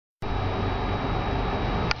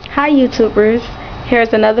Hi YouTubers,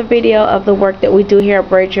 here's another video of the work that we do here at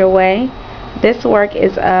Braids Your Way. This work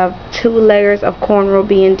is of 2 layers of cornrow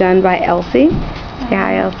being done by Elsie. Say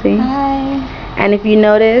hi, Elsie. Hi. And if you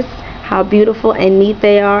notice how beautiful and neat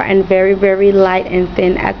they are, and very, very light and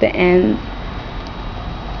thin at the end.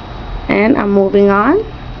 And I'm moving on.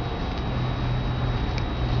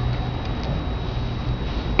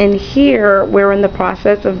 And here we're in the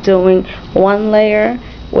process of doing 1 layer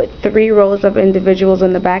with 3 rows of individuals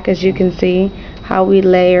in the back. As you can see how we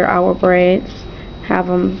layer our braids, have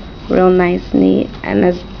them real nice, neat, and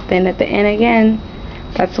then at the end again.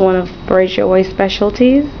 That's one of Braids Your Way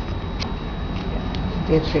specialties.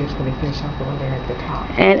 Then she's going to finish off with a layer at the top.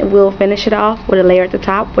 And we'll finish it off with a layer at the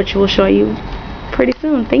top, which we'll show you pretty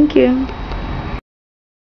soon. Thank you.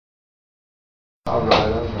 Alright.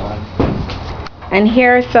 And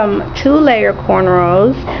here are some 2-layer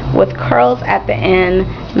cornrows with curls at the end.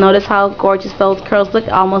 Notice how gorgeous those curls look.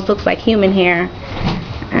 Almost looks like human hair.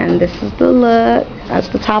 And this is the look. That's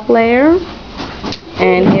the top layer.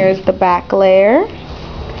 And here's the back layer.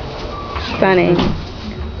 Stunning.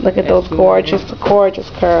 Look at those gorgeous, gorgeous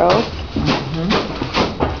curls.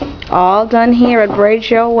 All done here at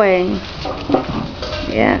Braids Your Way.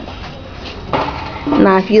 Yes.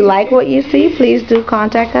 Now if you like what you see, please do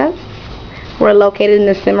contact us. We're located in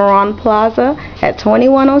the Cimarron Plaza at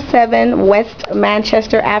 2107 West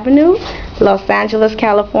Manchester Avenue, Los Angeles,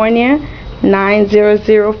 California,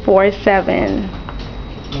 90047. Make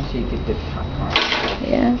sure you get this top part.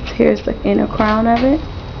 Yes, here's the inner crown of it.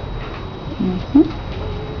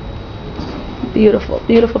 Beautiful,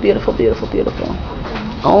 beautiful, beautiful, beautiful, beautiful.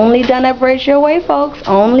 Only done at Braids Your Way, folks.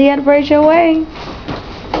 Only at Braids Your Way.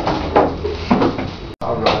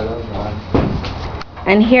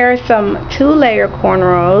 And here are some 2-layer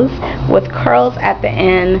cornrows with curls at the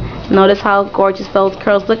end. Notice how gorgeous those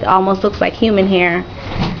curls look. Almost looks like human hair.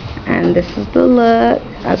 And this is the look.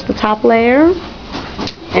 That's the top layer.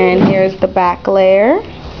 And here's the back layer.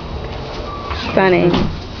 Stunning.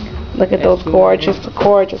 Look at those gorgeous,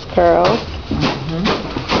 gorgeous curls.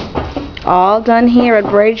 All done here at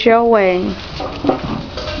Braids Your Way.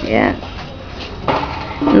 Yes.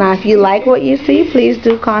 Now if you like what you see, please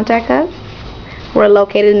do contact us. We're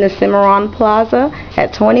located in the Cimarron Plaza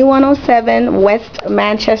at 2107 West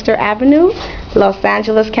Manchester Avenue, Los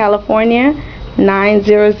Angeles, California,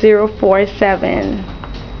 90047. Make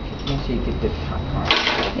sure you get this top part.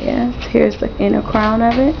 Yes, here's the inner crown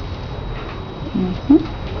of it.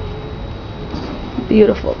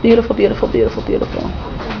 Beautiful, beautiful, beautiful, beautiful, beautiful.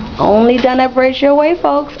 Only done at Braids Your Way,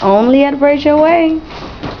 folks. Only at Braids Your Way.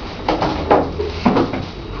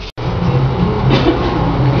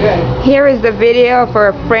 Here is the video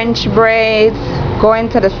for French braids going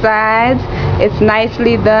to the sides. It's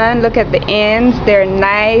nicely done. Look at the ends. They're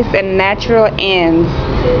nice and natural ends.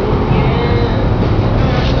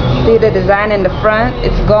 See the design in the front?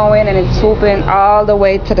 It's going and it's swooping all the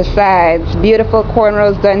way to the sides. Beautiful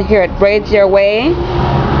cornrows done here at Braids Your Way.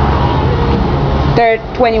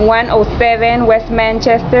 2107 West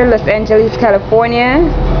Manchester, Los Angeles, California.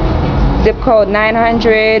 Zip code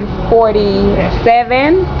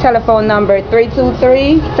 947. Telephone number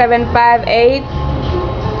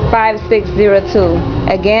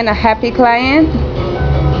 323-758-5602. Again, a happy client.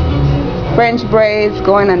 French braids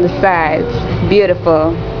going on the sides.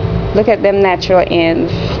 Beautiful. Look at them natural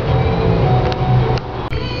ends.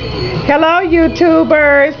 Hello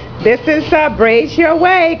YouTubers, this is Braids Your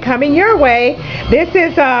Way, coming your way. This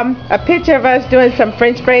is a picture of us doing some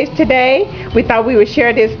French braids today. We thought we would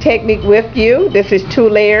share this technique with you. This is 2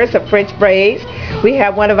 layers of French braids. We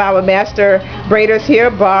have one of our master braiders here,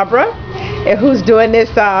 Barbara, who's doing this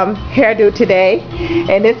hairdo today.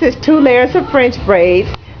 And this is 2 layers of French braids.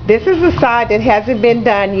 This is the side that hasn't been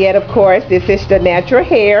done yet, of course. This is the natural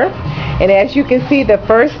hair. And as you can see, the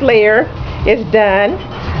first layer is done,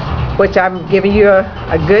 which I'm giving you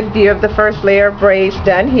a good view of the first layer of braids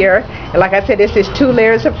done here. And like I said, this is 2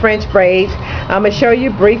 layers of French braids. I'm going to show you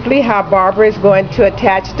briefly how Barbara is going to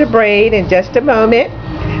attach the braid in just a moment,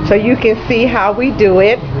 so you can see how we do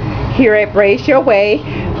it here at Braids Your Way.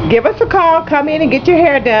 Give us a call. Come in and get your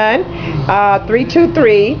hair done.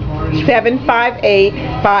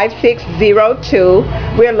 323-758-5602.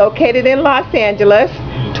 We're located in Los Angeles,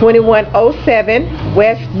 2107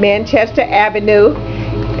 West Manchester Avenue,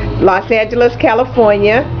 Los Angeles,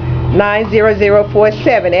 California,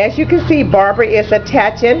 90047. As you can see, Barbara is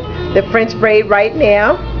attaching the French braid right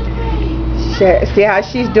now. See how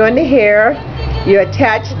she's doing the hair. You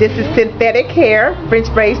attach, this is synthetic hair. French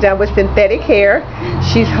braids done with synthetic hair.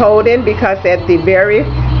 She's holding because at the very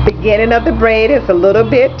beginning of the braid it's a little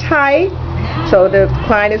bit tight. So the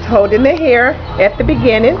client is holding the hair at the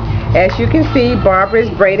beginning. As you can see, Barbara is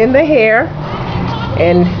braiding the hair,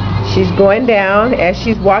 and she's going down. As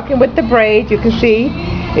she's walking with the braid, you can see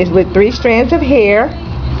it's with 3 strands of hair,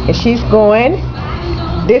 and she's going.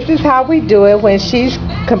 This is how we do it. When she's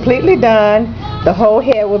completely done, the whole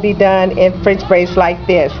hair will be done in French braids like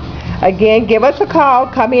this. Again, give us a call.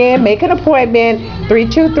 Come in, make an appointment,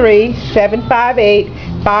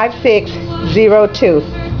 323-758-5602.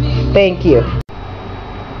 Thank you.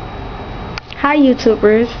 Hi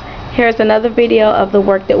YouTubers, here's another video of the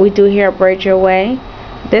work that we do here at Braids Your Way.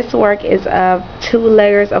 This work is of 2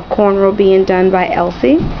 layers of cornrow being done by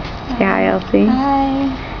Elsie. Say hi, Elsie. Hi.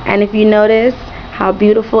 And if you notice how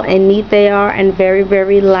beautiful and neat they are, and very,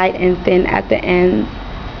 very light and thin at the end.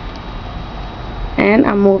 And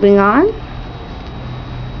I'm moving on.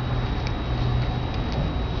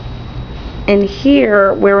 And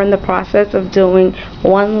here we're in the process of doing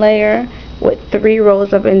 1 layer with 3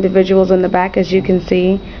 rows of individuals in the back. As you can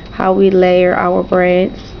see how we layer our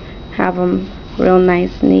braids, have them real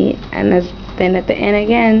nice, neat, and then at the end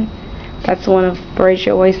again. That's one of Braids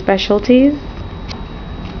Your Way specialties.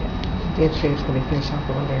 The insert is going to finish off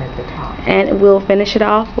with a layer at the top. And we'll finish it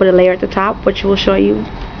off with a layer at the top, which we'll show you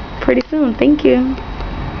pretty soon. Thank you.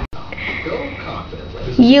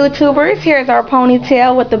 YouTubers, here's our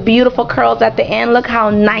ponytail with the beautiful curls at the end. Look how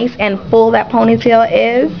nice and full that ponytail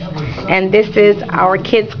is. And this is our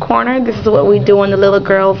kids corner. This is what we do on the little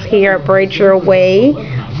girls here at Braids Your Way.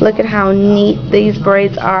 Look at how neat these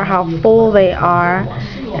braids are, how full they are.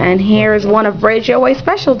 And here is one of Braids Your Way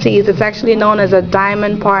specialties. It's actually known as a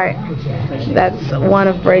diamond part. That's one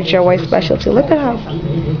of Braids Your Way specialties. Look at how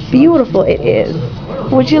beautiful it is.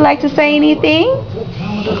 Would you like to say anything?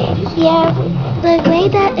 Yeah, the way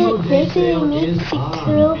that it basically makes the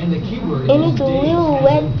curl and it's a little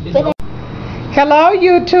wet, but Hello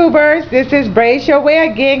YouTubers, this is Braids Your Way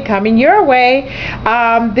again, coming your way.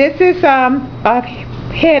 This is a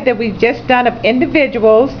head that we've just done of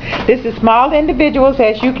individuals. This is small individuals,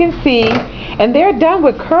 as you can see, and they're done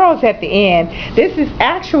with curls at the end. This is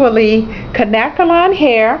actually canacolon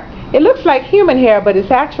hair. It looks like human hair, but it's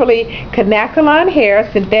actually canacolon hair,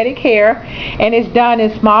 synthetic hair, and it's done in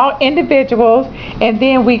small individuals, and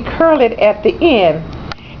then we curl it at the end.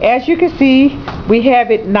 As you can see, we have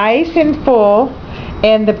it nice and full,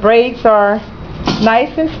 and the braids are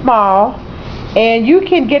nice and small, and you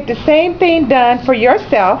can get the same thing done for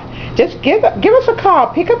yourself. Just give us a call.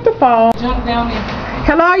 Pick up the phone. Jump down in.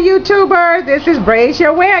 Hello YouTubers, this is Braids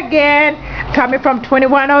Your Way again, coming from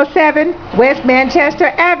 2107 West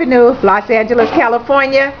Manchester Avenue, Los Angeles,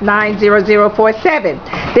 California, 90047.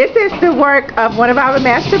 This is the work of one of our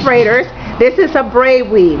master braiders. This is a braid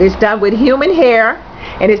weave. It's done with human hair,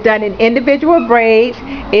 and it's done in individual braids.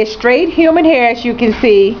 It's straight human hair, as you can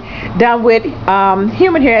see, done with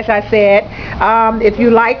human hair, as I said. If you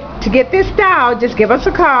like to get this style, just give us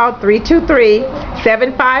a call,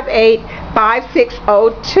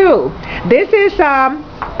 323-758-5602. This is a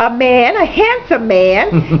man, a handsome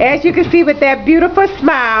man, as you can see, with that beautiful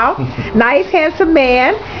smile. Nice, handsome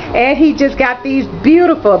man, and he just got these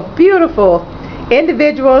beautiful, beautiful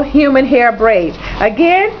individual human hair braids.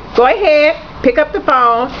 Again, go ahead, pick up the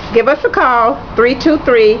phone, give us a call,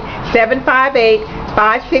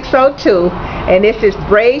 323-758-5602, and this is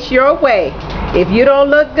Braids Your Way. If you don't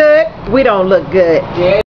look good, we don't look good.